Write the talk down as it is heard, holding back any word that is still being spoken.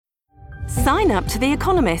Sign up to The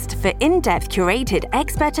Economist for in-depth curated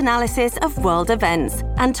expert analysis of world events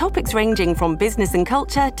and topics ranging from business and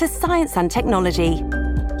culture to science and technology.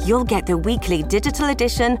 You'll get the weekly digital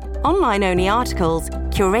edition, online-only articles,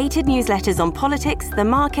 curated newsletters on politics, the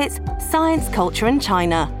markets, science, culture and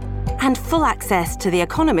China, and full access to The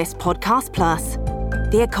Economist Podcast Plus.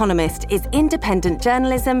 The Economist is independent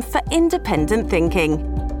journalism for independent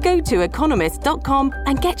thinking. Go to economist.com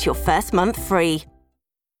and get your first month free.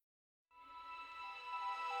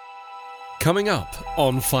 Coming up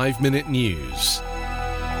on 5 Minute News.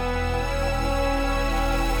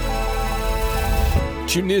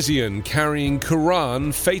 Tunisian carrying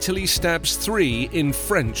Quran fatally stabs 3 in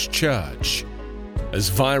French church. As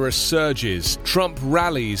virus surges, Trump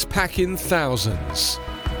rallies pack in thousands.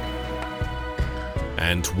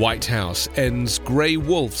 And White House ends grey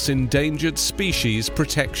wolf's endangered species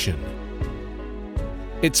protection.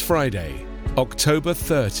 It's Friday, October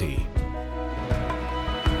 30.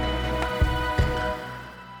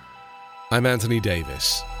 I'm Anthony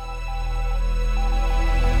Davis.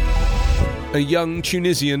 A young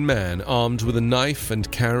Tunisian man armed with a knife and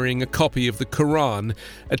carrying a copy of the Quran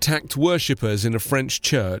attacked worshippers in a French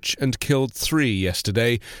church and killed 3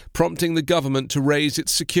 yesterday, prompting the government to raise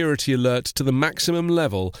its security alert to the maximum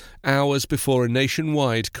level hours before a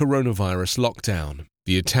nationwide coronavirus lockdown.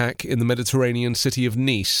 The attack in the Mediterranean city of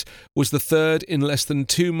Nice was the 3rd in less than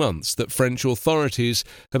 2 months that French authorities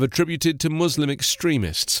have attributed to Muslim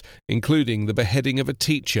extremists, including the beheading of a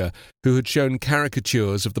teacher who had shown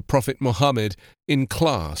caricatures of the Prophet Muhammad in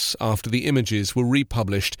class after the images were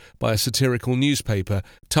republished by a satirical newspaper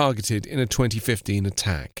targeted in a 2015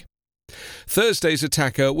 attack. Thursday's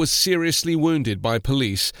attacker was seriously wounded by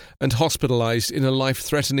police and hospitalized in a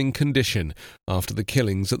life-threatening condition after the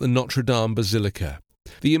killings at the Notre Dame Basilica.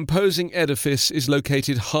 The imposing edifice is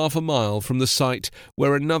located half a mile from the site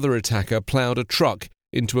where another attacker ploughed a truck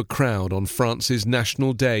into a crowd on France's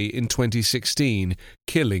National Day in 2016,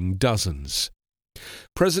 killing dozens.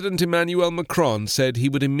 President Emmanuel Macron said he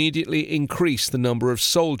would immediately increase the number of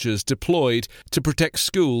soldiers deployed to protect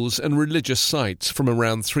schools and religious sites from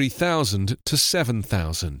around 3,000 to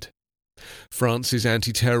 7,000. France's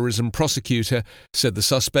anti-terrorism prosecutor said the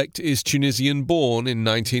suspect is Tunisian-born in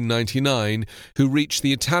 1999 who reached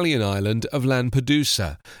the Italian island of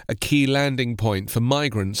Lampedusa, a key landing point for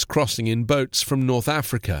migrants crossing in boats from North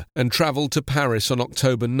Africa, and travelled to Paris on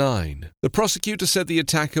October 9. The prosecutor said the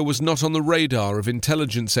attacker was not on the radar of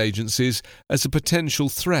intelligence agencies as a potential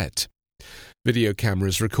threat. Video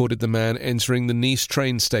cameras recorded the man entering the Nice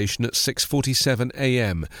train station at 6:47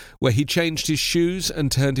 a.m, where he changed his shoes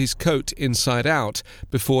and turned his coat inside out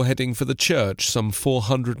before heading for the church some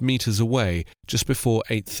 400 metres away just before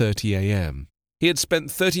 8:30 a.m. He had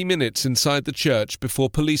spent 30 minutes inside the church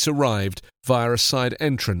before police arrived via a side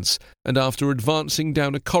entrance, and after advancing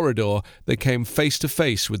down a corridor, they came face to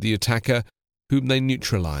face with the attacker, whom they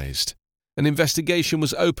neutralised. An investigation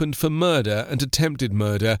was opened for murder and attempted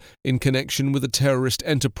murder in connection with a terrorist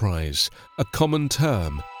enterprise, a common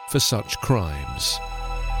term for such crimes.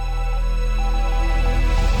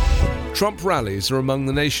 Trump rallies are among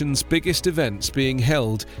the nation's biggest events being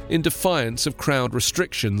held in defiance of crowd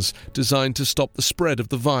restrictions designed to stop the spread of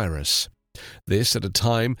the virus. This at a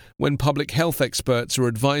time when public health experts are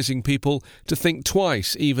advising people to think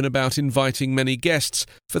twice even about inviting many guests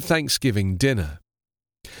for Thanksgiving dinner.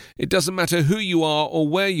 It doesn't matter who you are or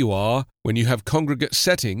where you are, when you have congregate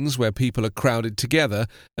settings where people are crowded together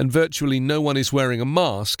and virtually no one is wearing a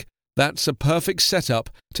mask, that's a perfect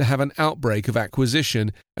setup to have an outbreak of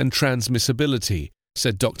acquisition and transmissibility,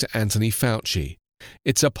 said Dr. Anthony Fauci.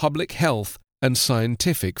 It's a public health and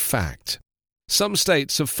scientific fact. Some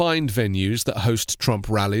states have fined venues that host Trump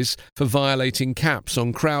rallies for violating caps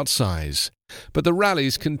on crowd size. But the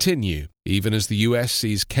rallies continue, even as the US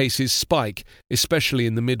sees cases spike, especially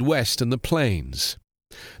in the Midwest and the Plains.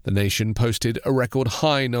 The nation posted a record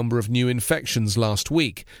high number of new infections last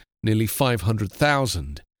week, nearly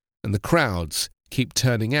 500,000, and the crowds keep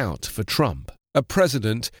turning out for Trump. A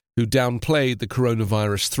president who downplayed the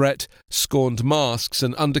coronavirus threat, scorned masks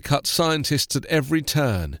and undercut scientists at every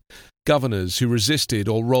turn. Governors who resisted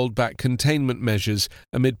or rolled back containment measures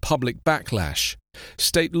amid public backlash.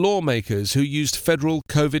 State lawmakers who used federal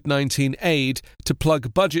COVID-19 aid to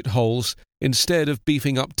plug budget holes instead of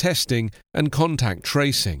beefing up testing and contact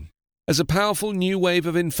tracing. As a powerful new wave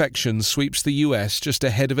of infections sweeps the US just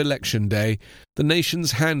ahead of Election Day, the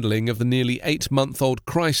nation's handling of the nearly 8-month-old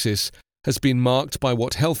crisis has been marked by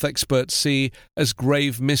what health experts see as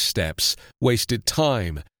grave missteps, wasted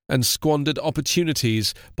time, and squandered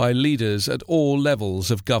opportunities by leaders at all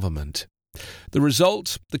levels of government. The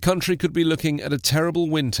result? The country could be looking at a terrible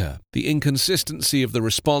winter. The inconsistency of the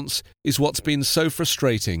response is what's been so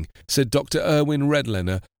frustrating, said Dr. Erwin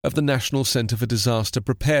Redlener of the National Center for Disaster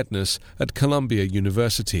Preparedness at Columbia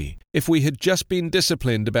University. If we had just been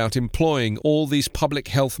disciplined about employing all these public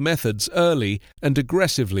health methods early and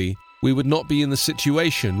aggressively, we would not be in the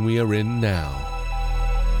situation we are in now.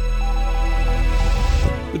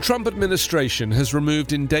 The Trump administration has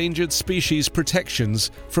removed endangered species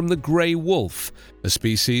protections from the grey wolf, a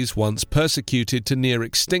species once persecuted to near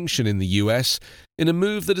extinction in the US, in a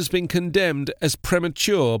move that has been condemned as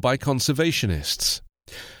premature by conservationists.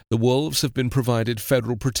 The wolves have been provided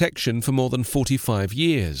federal protection for more than 45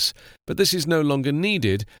 years, but this is no longer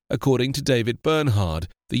needed, according to David Bernhard,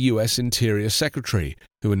 the US Interior Secretary,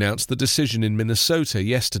 who announced the decision in Minnesota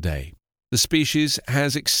yesterday. The species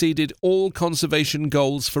has exceeded all conservation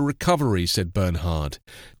goals for recovery, said Bernhard.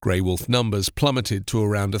 Grey wolf numbers plummeted to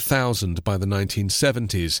around 1,000 by the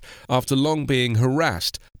 1970s, after long being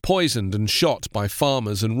harassed, poisoned and shot by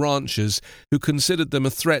farmers and ranchers who considered them a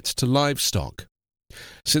threat to livestock.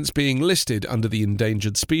 Since being listed under the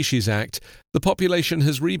Endangered Species Act, the population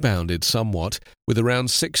has rebounded somewhat, with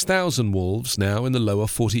around 6,000 wolves now in the lower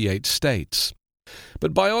 48 states.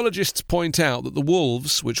 But biologists point out that the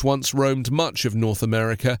wolves, which once roamed much of North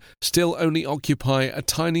America, still only occupy a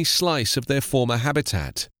tiny slice of their former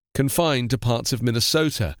habitat, confined to parts of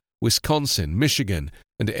Minnesota, Wisconsin, Michigan,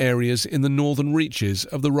 and areas in the northern reaches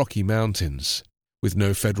of the Rocky Mountains. With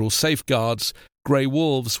no federal safeguards, grey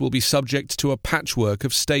wolves will be subject to a patchwork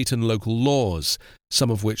of state and local laws,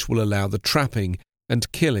 some of which will allow the trapping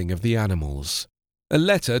and killing of the animals. A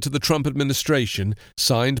letter to the Trump administration,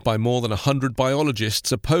 signed by more than 100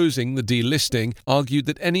 biologists opposing the delisting, argued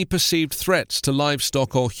that any perceived threats to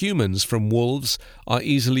livestock or humans from wolves are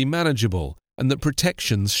easily manageable and that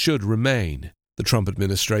protections should remain. The Trump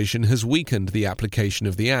administration has weakened the application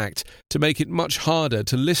of the act to make it much harder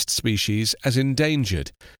to list species as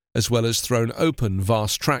endangered, as well as thrown open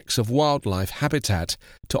vast tracts of wildlife habitat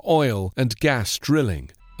to oil and gas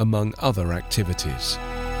drilling, among other activities.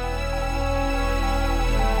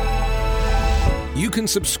 You can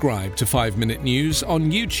subscribe to 5 Minute News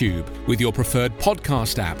on YouTube with your preferred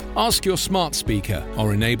podcast app. Ask your smart speaker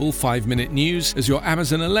or enable 5 Minute News as your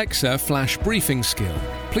Amazon Alexa flash briefing skill.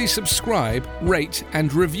 Please subscribe, rate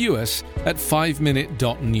and review us at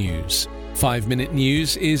 5minute.news. 5 Minute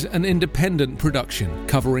News is an independent production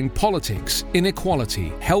covering politics, inequality,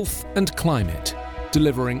 health and climate,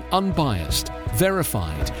 delivering unbiased,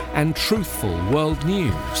 verified and truthful world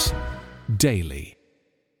news daily.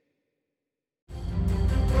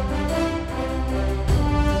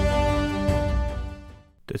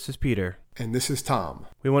 This is Peter. And this is Tom.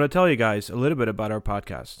 We want to tell you guys a little bit about our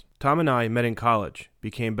podcast. Tom and I met in college,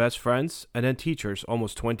 became best friends, and then teachers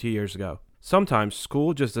almost 20 years ago. Sometimes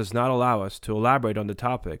school just does not allow us to elaborate on the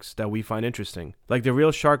topics that we find interesting, like the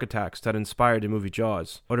real shark attacks that inspired the movie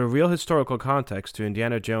Jaws, or the real historical context to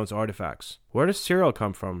Indiana Jones artifacts. Where does cereal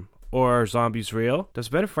come from? Or are zombies real? Does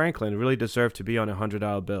Ben Franklin really deserve to be on a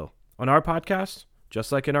 $100 bill? On our podcast,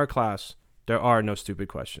 just like in our class, there are no stupid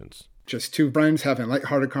questions. Just two friends having a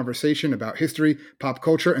lighthearted conversation about history, pop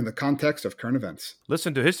culture, and the context of current events.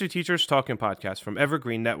 Listen to History Teachers Talking Podcast from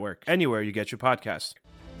Evergreen Network, anywhere you get your podcasts.